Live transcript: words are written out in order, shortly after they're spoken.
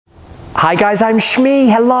Hi guys, I'm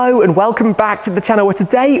Shmee, hello and welcome back to the channel where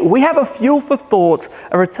today we have a fuel for thought,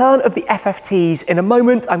 a return of the FFTs. In a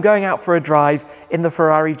moment I'm going out for a drive in the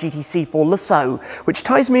Ferrari GTC4 Lusso, which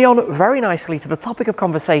ties me on very nicely to the topic of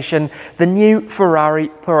conversation, the new Ferrari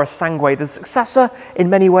Purosangue, the successor in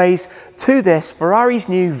many ways to this, Ferrari's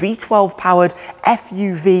new V12 powered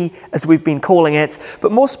FUV as we've been calling it.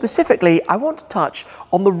 But more specifically, I want to touch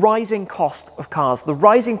on the rising cost of cars, the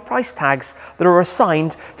rising price tags that are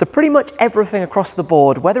assigned to pretty much everything across the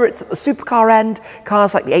board, whether it's at the supercar end,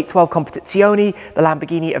 cars like the 812 Competizione, the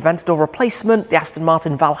Lamborghini Aventador replacement, the Aston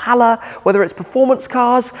Martin Valhalla, whether it's performance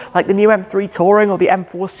cars like the new M3 Touring or the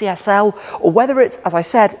M4 CSL, or whether it's, as I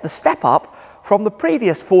said, the step up from the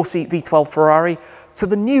previous 4-seat V12 Ferrari to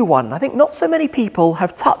the new one. I think not so many people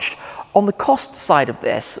have touched on the cost side of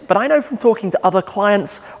this, but I know from talking to other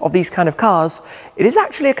clients of these kind of cars, it is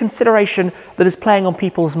actually a consideration that is playing on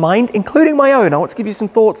people's mind, including my own. I want to give you some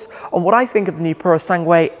thoughts on what I think of the new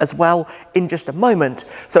Purosangue as well in just a moment.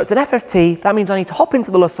 So it's an FFT, that means I need to hop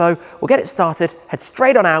into the Lusso, we'll get it started, head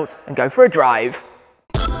straight on out and go for a drive.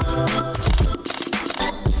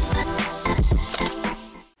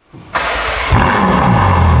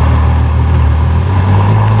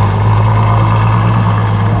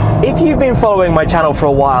 If you've been following my channel for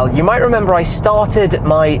a while, you might remember I started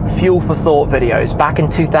my Fuel for Thought videos back in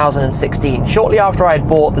 2016, shortly after I had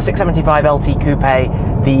bought the 675 LT Coupe,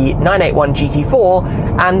 the 981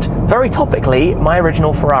 GT4, and very topically, my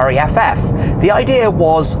original Ferrari FF. The idea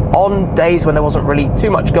was, on days when there wasn't really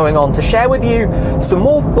too much going on, to share with you some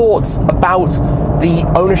more thoughts about the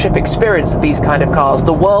ownership experience of these kind of cars,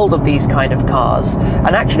 the world of these kind of cars. And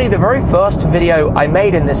actually the very first video I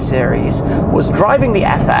made in this series was driving the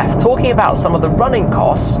FF, talking about some of the running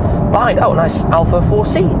costs behind, oh nice Alpha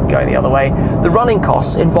 4C going the other way, the running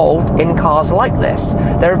costs involved in cars like this.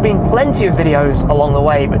 There have been plenty of videos along the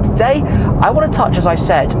way, but today I want to touch, as I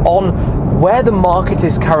said, on where the market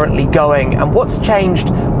is currently going and what's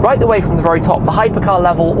changed right the way from the very top, the hypercar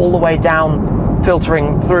level, all the way down,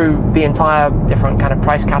 filtering through the entire different kind of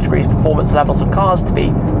price categories, performance levels of cars, to be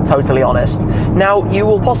totally honest. Now, you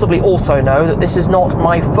will possibly also know that this is not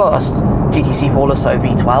my first GTC4 Lusso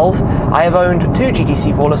V12. I have owned two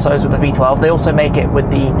GTC4 Lussos with the V12. They also make it with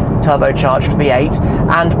the turbocharged V8,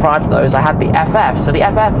 and prior to those I had the FF. So the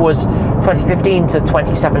FF was 2015 to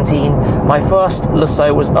 2017. My first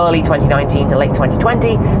Lusso was early 2019 to late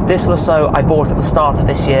 2020. This Lusso I bought at the start of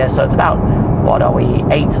this year, so it's about, what are we,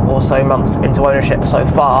 8 or so months into ownership so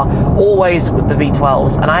far, always with the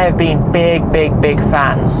V12s, and I have been big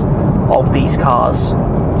fans of these cars.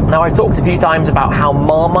 Now, I've talked a few times about how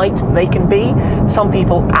marmite they can be. Some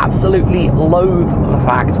people absolutely loathe the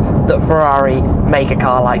fact that Ferrari make a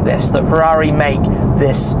car like this, that Ferrari make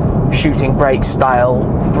this shooting brake style,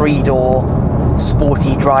 3-door,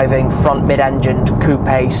 sporty driving, front mid-engined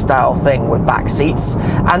coupe style thing with back seats.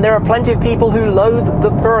 And there are plenty of people who loathe the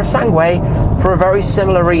Purosangue for a very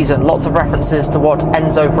similar reason. Lots of references to what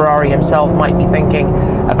Enzo Ferrari himself might be thinking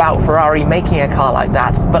about Ferrari making a car like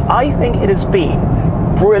that. But I think it has been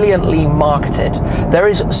brilliantly marketed. There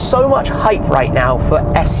is so much hype right now for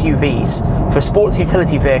SUVs, for sports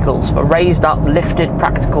utility vehicles, for raised up, lifted,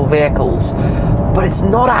 practical vehicles. But it's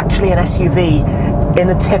not actually an SUV in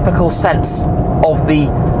the typical sense of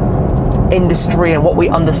the industry and what we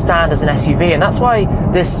understand as an SUV, and that's why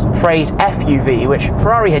this phrase FUV, which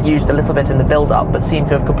Ferrari had used a little bit in the build-up but seemed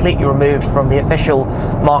to have completely removed from the official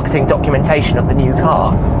marketing documentation of the new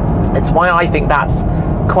car, it's why I think that's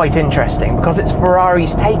quite interesting, because it's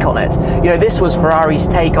Ferrari's take on it. You know, this was Ferrari's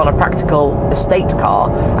take on a practical estate car,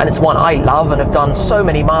 and it's one I love and have done so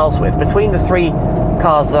many miles with. Between the three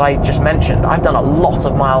cars that I just mentioned, I've done a lot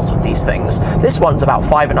of miles with these things. This one's about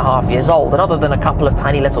 5.5 years old, and other than a couple of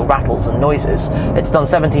tiny little rattles and noises, it's done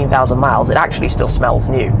 17,000 miles. It actually still smells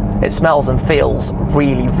new. It smells and feels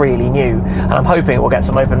really new, and I'm hoping we'll get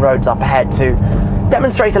some open roads up ahead to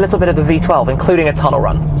demonstrate a little bit of the V12, including a tunnel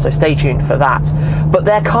run, so stay tuned for that. But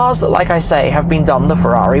they're cars that, like I say, have been done the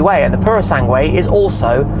Ferrari way, and the Purosangue is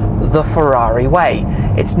also the Ferrari way.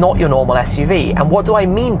 It's not your normal SUV, and what do I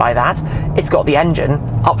mean by that? It's got the engine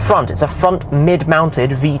up front. It's a front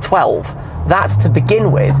mid-mounted V12. That, to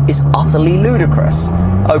begin with, is utterly ludicrous.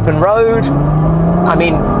 Open road, I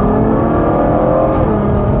mean,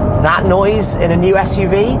 that noise in a new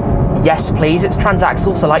SUV, Yes, please, it's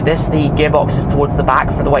transaxle, so like this, the gearbox is towards the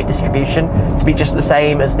back for the weight distribution to be just the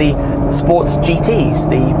same as the sports GTs,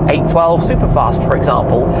 the 812 Superfast, for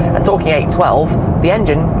example. And talking 812, the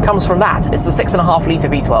engine comes from that. It's the 6.5 litre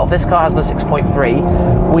V12. This car has the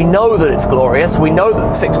 6.3. We know that it's glorious. We know that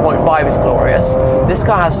the 6.5 is glorious. This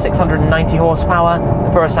car has 690 horsepower. The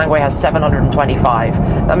Purosangue has 725.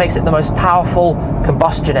 That makes it the most powerful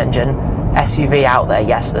combustion engine SUV out there.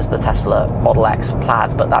 Yes, there's the Tesla Model X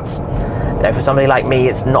Plaid, but that's, you know, for somebody like me,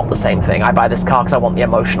 it's not the same thing. I buy this car because I want the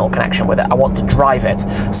emotional connection with it. I want to drive it.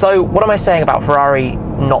 So what am I saying about Ferrari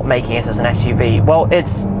not making it as an SUV? Well,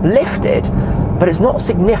 it's lifted, but it's not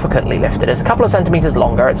significantly lifted. It's a couple of centimeters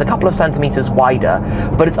longer, it's a couple of centimeters wider,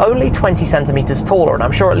 but it's only 20 centimeters taller, and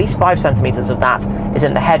I'm sure at least 5 centimeters of that is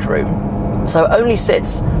in the headroom. So it only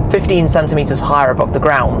sits 15 centimeters higher above the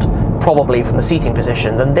ground, probably from the seating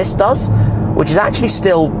position, than this does, which is actually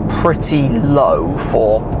still pretty low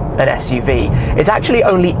for an SUV. It's actually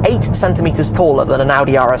only 8 centimeters taller than an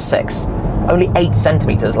Audi RS6. Only 8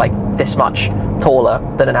 centimeters, like this much taller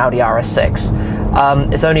than an Audi RS6.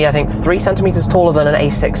 It's only, I think, 3 centimeters taller than an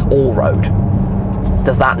A6 Allroad.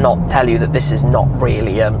 Does that not tell you that this is not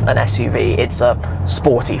really an SUV? It's a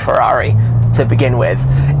sporty Ferrari to begin with.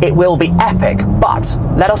 It will be epic, but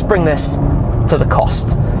let us bring this to the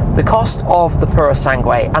cost. The cost of the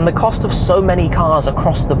Purosangue and the cost of so many cars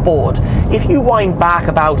across the board. If you wind back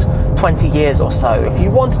about 20 years or so, if you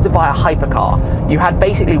wanted to buy a hypercar, you had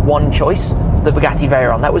basically one choice, the Bugatti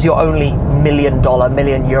Veyron. That was your only $1 million, €1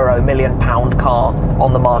 million, £1 million car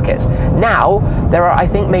on the market. Now, there are, I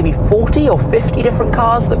think, maybe 40 or 50 different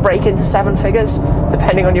cars that break into 7 figures,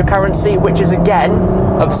 depending on your currency, which is, again,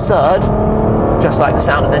 absurd, just like the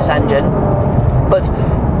sound of this engine. But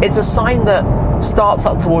it's a sign that starts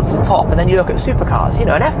up towards the top, and then you look at supercars. You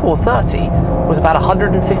know, an F430 was about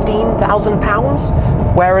 £115,000,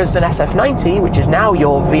 whereas an SF90, which is now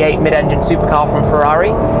your V8 mid-engine supercar from Ferrari,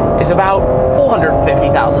 is about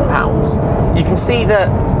 £450,000. You can see that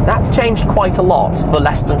that's changed quite a lot for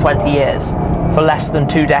less than 20 years, for less than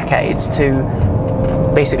 2 decades, to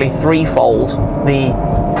basically threefold the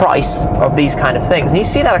price of these kind of things. And you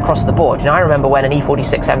see that across the board. You know, I remember when an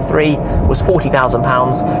E46 M3 was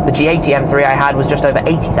 £40,000, the G80 M3 I had was just over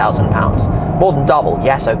 £80,000. More than double.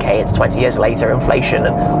 Yes, okay, it's 20 years later, inflation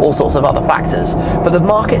and all sorts of other factors, but the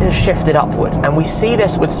market has shifted upward, and we see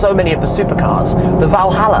this with so many of the supercars. The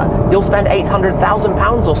Valhalla, you'll spend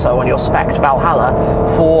 £800,000 or so on your spec'd Valhalla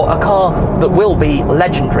for a car that will be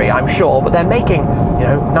legendary, I'm sure, but they're making, you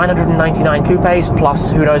know, 999 coupes plus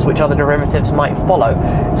who knows which other derivatives might follow.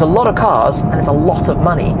 It's a lot of cars, and it's a lot of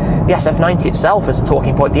money. The SF90 itself is a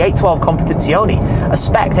talking point. The 812 Competizione, a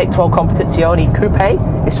spec 812 Competizione coupe,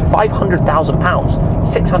 is £500,000.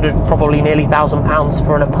 600, probably nearly £1,000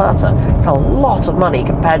 for an Aperta. It's a lot of money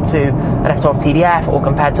compared to an F12 TDF or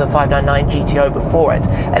compared to a 599 GTO before it.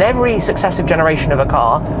 And every successive generation of a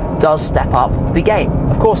car does step up the game.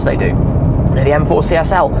 Of course they do. You know, the M4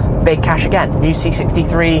 CSL, big cash again. New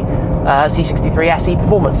C63 SE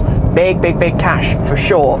Performance, big cash for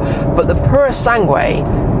sure. But the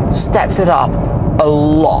Purosangue steps it up a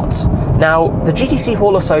lot. Now, the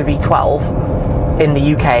GTC4 Lusso V12 in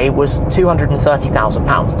the UK was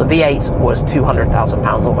 £230,000. The V8 was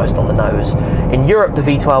 £200,000, almost on the nose. In Europe, the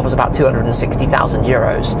V12 was about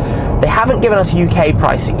 €260,000. They haven't given us UK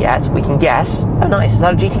pricing yet. We can guess. Oh, nice. Is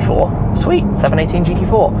that a GT4? Sweet. 718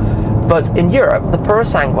 GT4. But in Europe, the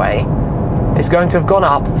Purosangue is going to have gone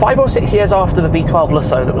up 5 or 6 years after the V12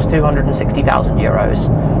 Lusso that was €260,000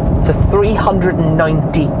 to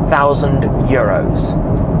 €390,000.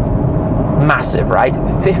 Massive, right?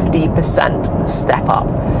 50% step up.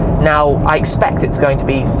 Now, I expect it's going to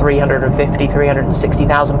be £350,000,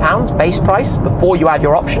 £360,000 base price before you add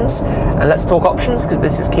your options. And let's talk options, because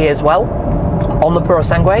this is key as well. On the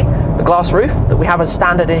Purosangue, the glass roof that we have as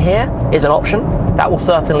standard in here is an option. That will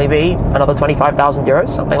certainly be another €25,000,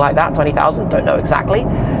 something like that, 20,000, don't know exactly.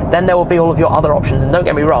 Then there will be all of your other options, and don't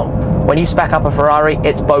get me wrong, when you spec up a Ferrari,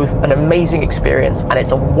 it's both an amazing experience and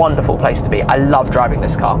it's a wonderful place to be. I love driving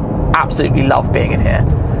this car, absolutely love being in here.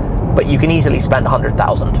 But you can easily spend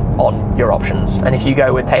 100,000 on your options, and if you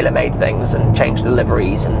go with tailor-made things and change the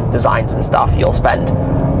liveries and designs and stuff, you'll spend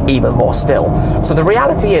even more still. So the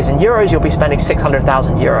reality is, in euros, you'll be spending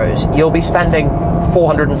 €600,000. You'll be spending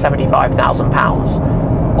 £475,000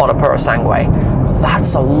 on a Purosangue.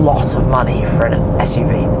 That's a lot of money for an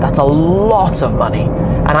SUV. That's a lot of money.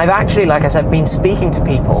 And I've actually, like I said, been speaking to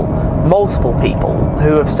people, multiple people,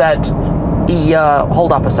 who have said,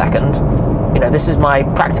 hold up a second, you know, this is my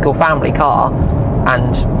practical family car,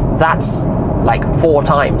 and that's like 4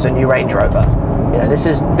 times a new Range Rover. You know, this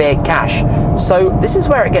is big cash. So this is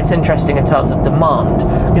where it gets interesting in terms of demand.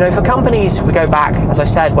 You know, for companies, if we go back, as I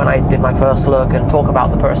said, when I did my first look and talk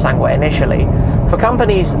about the Purosangue initially, for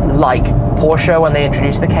companies like Porsche when they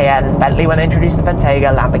introduced the Cayenne, Bentley when they introduced the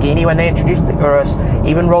Bentayga, Lamborghini when they introduced the Urus,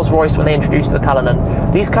 even Rolls-Royce when they introduced the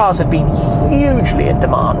Cullinan, these cars have been hugely in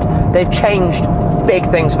demand. They've changed big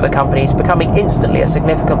things for the companies, becoming instantly a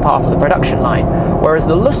significant part of the production line, whereas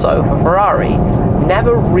the Lusso for Ferrari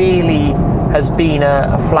never really has been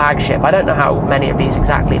a flagship. I don't know how many of these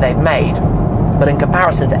exactly they've made, but in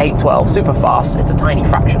comparison to 812 Superfast, it's a tiny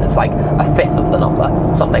fraction. It's like a fifth of the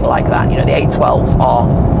number, something like that. You know, the 812s are,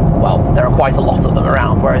 well, there are quite a lot of them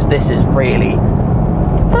around, whereas this is really,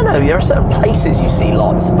 I don't know, there are certain places you see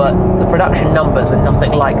lots, but the production numbers are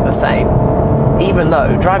nothing like the same. Even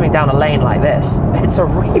though driving down a lane like this, it's a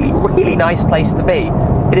really, really nice place to be.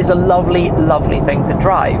 It is a lovely, lovely thing to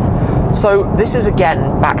drive. So this is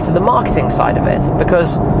again back to the marketing side of it,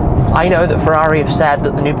 because I know that Ferrari have said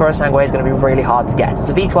that the new Purosangue is going to be really hard to get. It's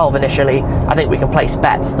a V12 initially. I think we can place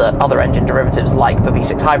bets that other engine derivatives like the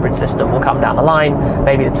V6 hybrid system will come down the line,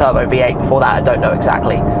 maybe the turbo V8 before that. I don't know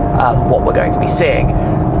exactly what we're going to be seeing.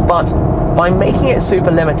 But by making it super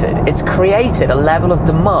limited, it's created a level of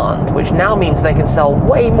demand which now means they can sell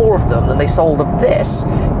way more of them than they sold of this,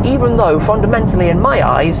 even though fundamentally in my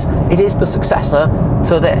eyes it is the successor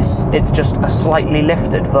to this. It's just a slightly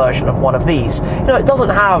lifted version of one of these. You know, it doesn't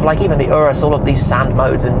have, like even the Urus, all of these sand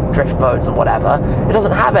modes and drift modes and whatever. It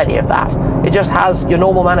doesn't have any of that. It just has your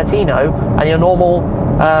normal Manatino and your normal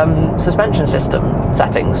suspension system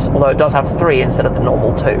settings, although it does have 3 instead of the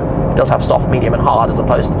normal 2. It does have soft, medium and hard as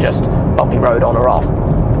opposed to just bumpy road on or off.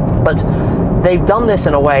 But they've done this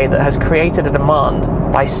in a way that has created a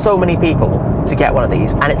demand by so many people to get one of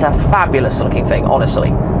these, and it's a fabulous looking thing,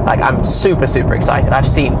 honestly. Like, I'm super, super excited. I've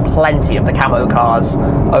seen plenty of the camo cars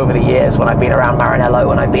over the years when I've been around Maranello,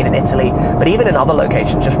 when I've been in Italy, but even in other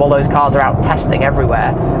locations, just while those cars are out testing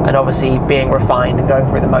everywhere and obviously being refined and going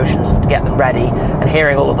through the motions to get them ready, and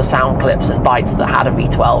hearing all of the sound clips and bites that had a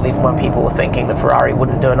V12, even when people were thinking that Ferrari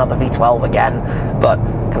wouldn't do another V12 again, but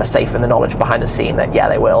kind of safe in the knowledge behind the scene that yeah,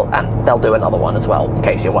 they will, and they'll do another one as well, in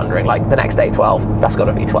case you're wondering. Like the next A12, that's got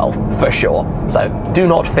a V12 for sure, so do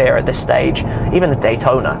not fear at this stage. Even the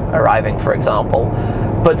Daytona arriving, for example.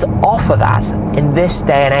 But to offer that in this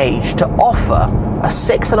day and age, to offer a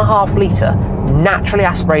 6.5 litre naturally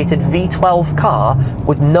aspirated V12 car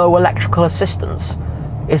with no electrical assistance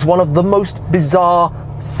is one of the most bizarre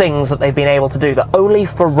things that they've been able to do, that only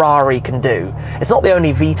Ferrari can do. It's not the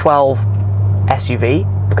only V12 SUV,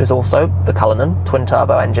 because also the Cullinan twin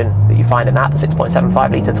turbo engine that you find in that, the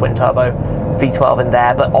 6.75 litre twin turbo V12 in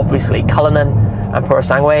there, but obviously Cullinan and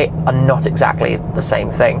Purosangue are not exactly the same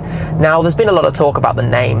thing. Now, there's been a lot of talk about the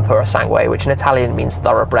name Purosangue, which in Italian means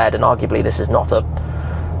thoroughbred, and arguably this is not a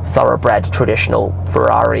thoroughbred traditional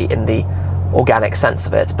Ferrari in the organic sense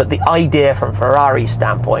of it, but the idea from Ferrari's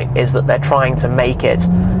standpoint is that they're trying to make it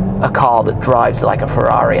a car that drives like a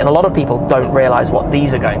Ferrari, and a lot of people don't realize what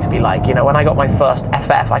these are going to be like. You know, when I got my first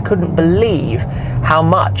FF, I couldn't believe how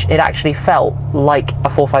much it actually felt like a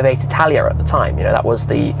 458 Italia at the time. You know, that was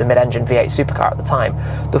the mid-engine V8 supercar at the time.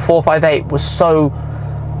 The 458 was so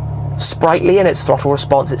sprightly in its throttle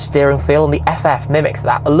response, its steering feel, and the FF mimicked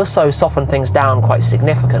that. The Lusso softened things down quite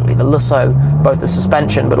significantly. The Lusso, both the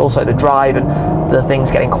suspension but also the drive and the things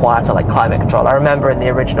getting quieter, like climate control. I remember in the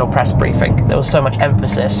original press briefing there was so much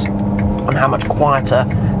emphasis on how much quieter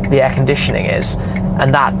the air conditioning is,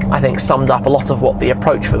 and that, I think, summed up a lot of what the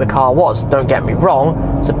approach for the car was. Don't get me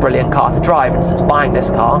wrong, it's a brilliant car to drive, and since buying this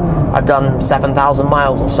car I've done 7,000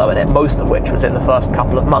 miles or so in it, most of which was in the first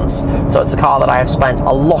couple of months. So it's a car that I have spent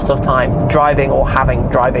a lot of time driving or having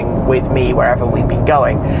driving with me wherever we've been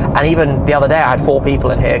going. And even the other day I had 4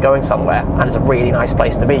 people in here going somewhere, and it's a really nice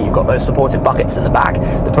place to be. You've got those supported buckets in the back.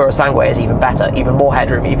 The Purosangue is even better, even more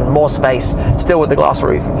headroom, even more space, still with the glass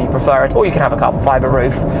roof if you prefer it, or you can have a carbon fibre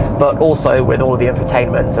roof, but also with all of the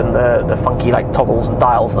infotainment and the funky like toggles and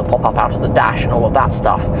dials that pop up out of the dash and all of that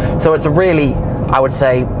stuff. So it's a really, I would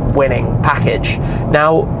say, winning package.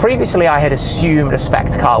 Now, previously I had assumed a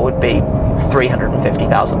spec car would be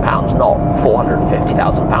 £350,000, not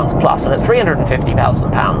 £450,000 plus, and at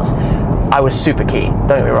 £350,000 I was super keen.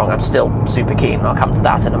 Don't get me wrong, I'm still super keen, and I'll come to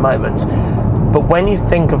that in a moment. But when you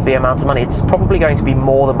think of the amount of money, it's probably going to be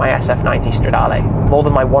more than my SF90 Stradale, more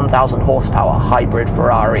than my 1,000 horsepower hybrid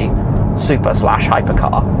Ferrari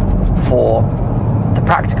super/hypercar for the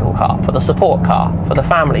practical car, for the support car, for the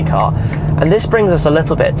family car. And this brings us a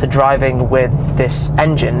little bit to driving with this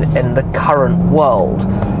engine in the current world.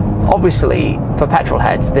 Obviously, for petrol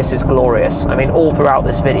heads, this is glorious. I mean, all throughout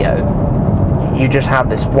this video, you just have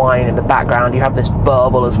this whine in the background, you have this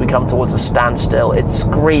burble as we come towards a standstill, it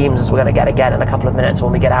screams, as we're going to get again in a couple of minutes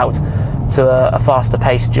when we get out to a faster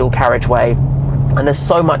paced dual carriageway. And there's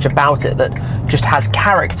so much about it that just has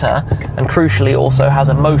character, and crucially also has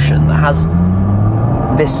emotion, that has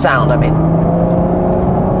this sound. I mean,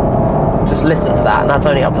 just listen to that, and that's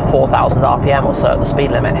only up to 4,000 RPM or so at the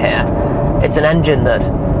speed limit here. It's an engine that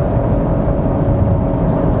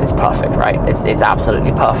is perfect, right? It's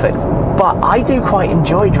absolutely perfect. But I do quite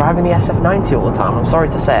enjoy driving the SF90 all the time, I'm sorry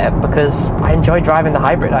to say it, because I enjoy driving the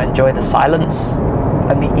hybrid. I enjoy the silence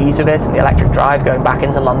and the ease of it, and the electric drive going back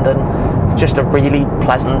into London. Just a really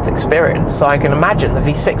pleasant experience. So I can imagine the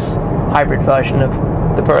V6 hybrid version of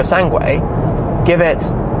the Purosangue, give it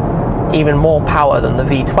even more power than the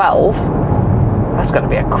V12, that's going to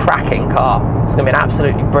be a cracking car. It's going to be an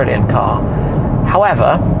absolutely brilliant car.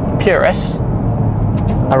 However, purists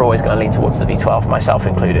are always going to lean towards the V12, myself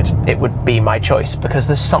included. It would be my choice, because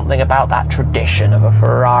there's something about that tradition of a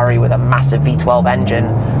Ferrari with a massive V12 engine.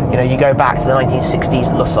 You know, you go back to the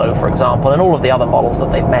 1960s Lusso, for example, and all of the other models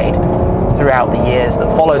that they've made throughout the years that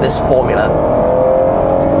follow this formula,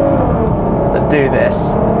 that do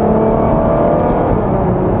this.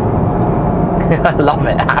 I love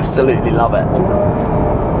it, absolutely love it.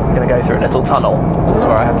 I'm going to go through a little tunnel. This is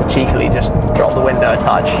where I have to cheekily just drop the window a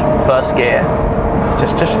touch. First gear,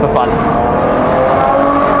 just for fun.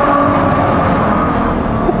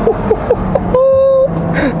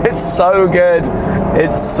 It's so good.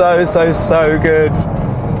 It's so good.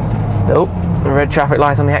 Oh, red traffic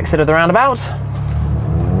light on the exit of the roundabout.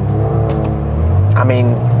 I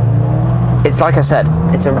mean, it's like I said,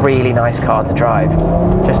 it's a really nice car to drive.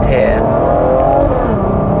 Just here,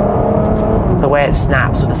 the way it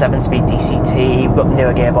snaps with the 7-speed DCT. We've got the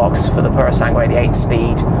newer gearbox for the Purosangue, the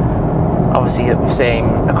 8-speed. Obviously, that we're seeing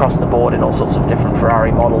across the board in all sorts of different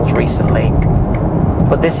Ferrari models recently.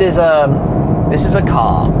 But this is a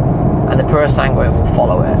car, and the Purosangue will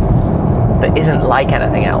follow it, that isn't like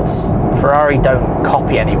anything else. Ferrari don't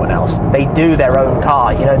copy anyone else. They do their own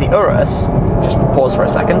car. You know, the Urus, just pause for a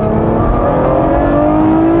second.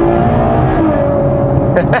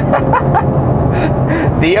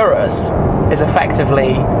 The Urus is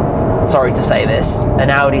effectively, sorry to say this, an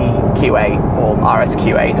Audi Q8 or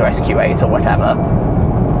RSQ8 or SQ8 or whatever,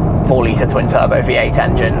 4-litre twin-turbo V8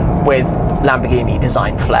 engine with Lamborghini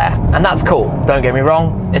design flair. And that's cool, don't get me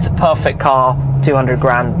wrong, it's a perfect car, 200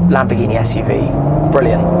 grand Lamborghini SUV,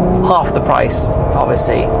 brilliant. Half the price,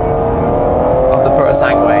 obviously, of the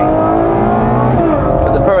Purosangue.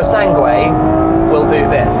 But the Purosangue will do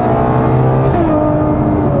this.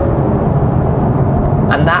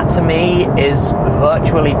 And that, to me, is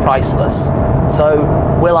virtually priceless. So,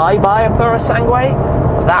 will I buy a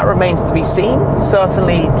Purosangue? That remains to be seen.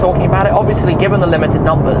 Certainly, talking about it, obviously, given the limited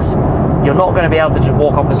numbers, you're not going to be able to just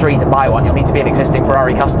walk off the street and buy one. You'll need to be an existing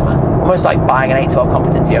Ferrari customer. Almost like buying an 812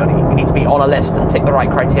 Competizione. You need to be on a list and tick the right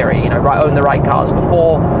criteria, you know, own the right cars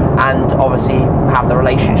before, and obviously have the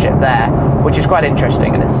relationship there, which is quite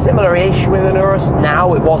interesting. And it's similar-ish with an Urus.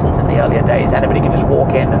 Now, it wasn't in the earlier days. Anybody could just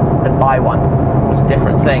walk in and buy one. It was a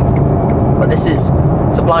different thing. But this is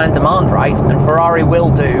supply and demand, right? And Ferrari will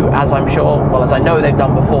do, as I'm sure, well, as I know they've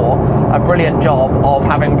done before, a brilliant job of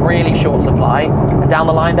having really short supply, and down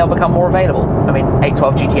the line they'll become more available. I mean,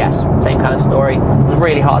 812 GTS, same kind of story. It was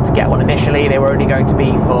really hard to get one initially. They were only going to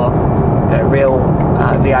be for, you know, real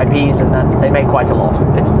VIPs, and then they made quite a lot.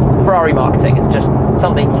 It's Ferrari marketing. It's just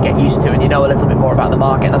something you get used to, and you know a little bit more about the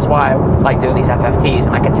market. That's why I like doing these FFTs,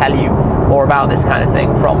 and I can tell you more about this kind of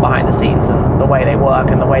thing from behind the scenes and the way they work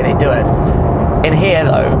and the way they do it. In here,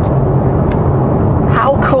 though,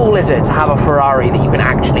 how cool is it to have a Ferrari that you can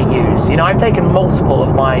actually use? You know, I've taken multiple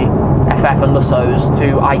of my FF and Lussos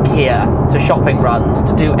to IKEA, to shopping runs,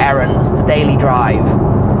 to do errands, to daily drive,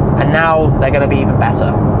 and now they're going to be even better,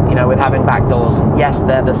 you know, with having back doors. And yes,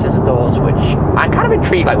 they're the scissor doors, which I'm kind of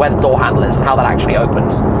intrigued, like where the door handle is and how that actually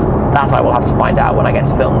opens. That I will have to find out when I get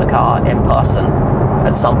to film the car in person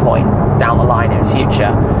at some point down the line in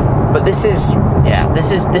future. But this is, yeah,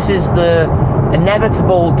 this is the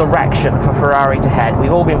inevitable direction for Ferrari to head.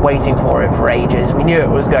 We've all been waiting for it for ages. We knew it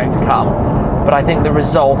was going to come, but I think the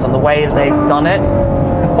result and the way that they've done it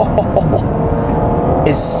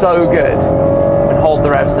is so good. And hold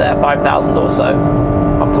the revs there, 5,000 or so,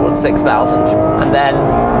 up towards 6,000, and then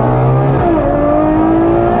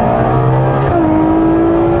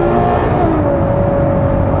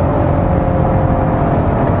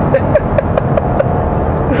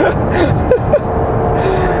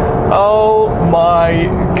oh my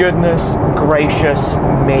goodness gracious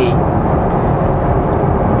me.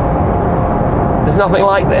 There's nothing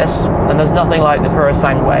like this, and there's nothing like the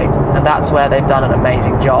Purosangue, and that's where they've done an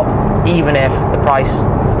amazing job, even if the price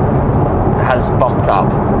has bumped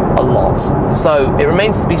up a lot. So it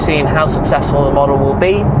remains to be seen how successful the model will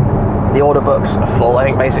be. The order books are full. I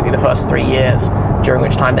think basically the first 3 years, during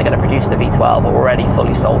which time they're going to produce the V12, are already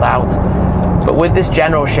fully sold out. But with this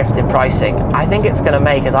general shift in pricing, I think it's going to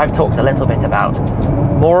make, as I've talked a little bit about,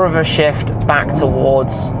 more of a shift back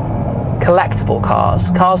towards collectible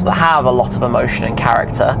cars that have a lot of emotion and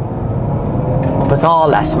character, but are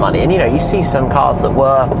less money. And you know, you see some cars that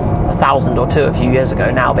were 1,000 or 2 a few years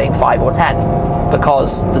ago now being 5 or 10,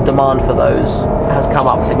 because the demand for those has come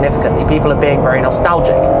up significantly. People are being very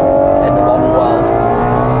nostalgic in the modern world.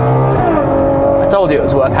 I told you it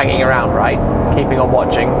was worth hanging around, right? Keeping on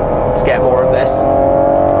watching to get more of this.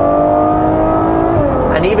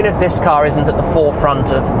 And even if this car isn't at the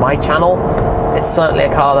forefront of my channel, it's certainly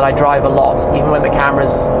a car that I drive a lot, even when the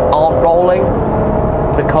cameras aren't rolling,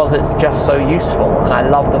 because it's just so useful. And I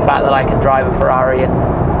love the fact that I can drive a Ferrari and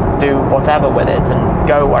do whatever with it and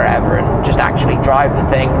go wherever and just actually drive the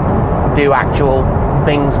thing, do actual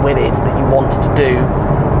things with it that you want to do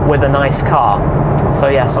with a nice car. So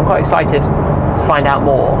yes, I'm quite excited to find out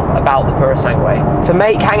more about the Purosangue. To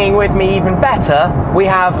make hanging with me even better, we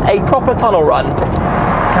have a proper tunnel run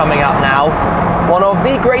coming up now. One of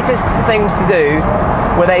the greatest things to do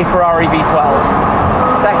with a Ferrari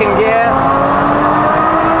V12. Second gear.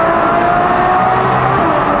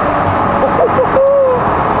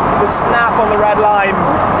 The snap on the red line.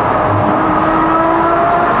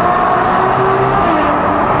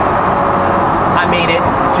 I mean,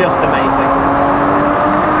 it's just amazing.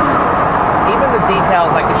 Even the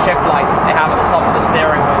details like the shift lights they have at the top of the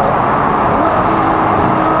steering wheel.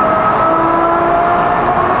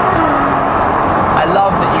 I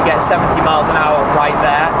love that you get 70 miles an hour right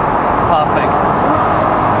there. It's perfect.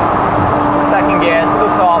 Second gear to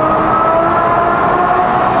the top.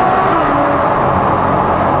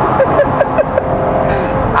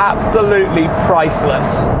 Absolutely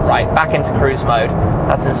priceless. Right, back into cruise mode.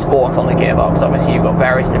 That's in sport on the gearbox. Obviously you've got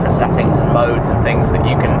various different settings and modes and things that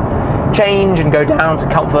you can change and go down to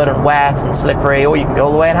comfort and wet and slippery, or you can go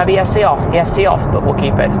all the way and have ESC off, but we'll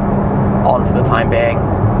keep it on for the time being.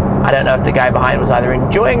 I don't know if the guy behind was either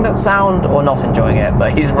enjoying that sound or not enjoying it,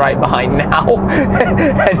 but he's right behind now.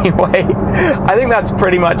 Anyway, I think that's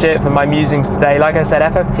pretty much it for my musings today. Like I said,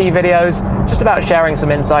 FFT videos, just about sharing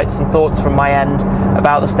some insights, some thoughts from my end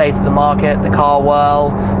about the state of the market, the car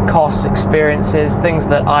world, costs, experiences, things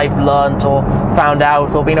that I've learned or found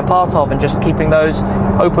out or been a part of, and just keeping those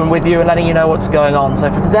open with you and letting you know what's going on.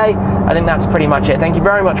 So for today, I think that's pretty much it. Thank you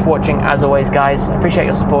very much for watching, as always, guys. I appreciate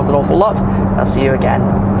your support an awful lot. I'll see you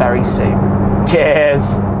again very soon.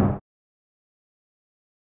 Cheers.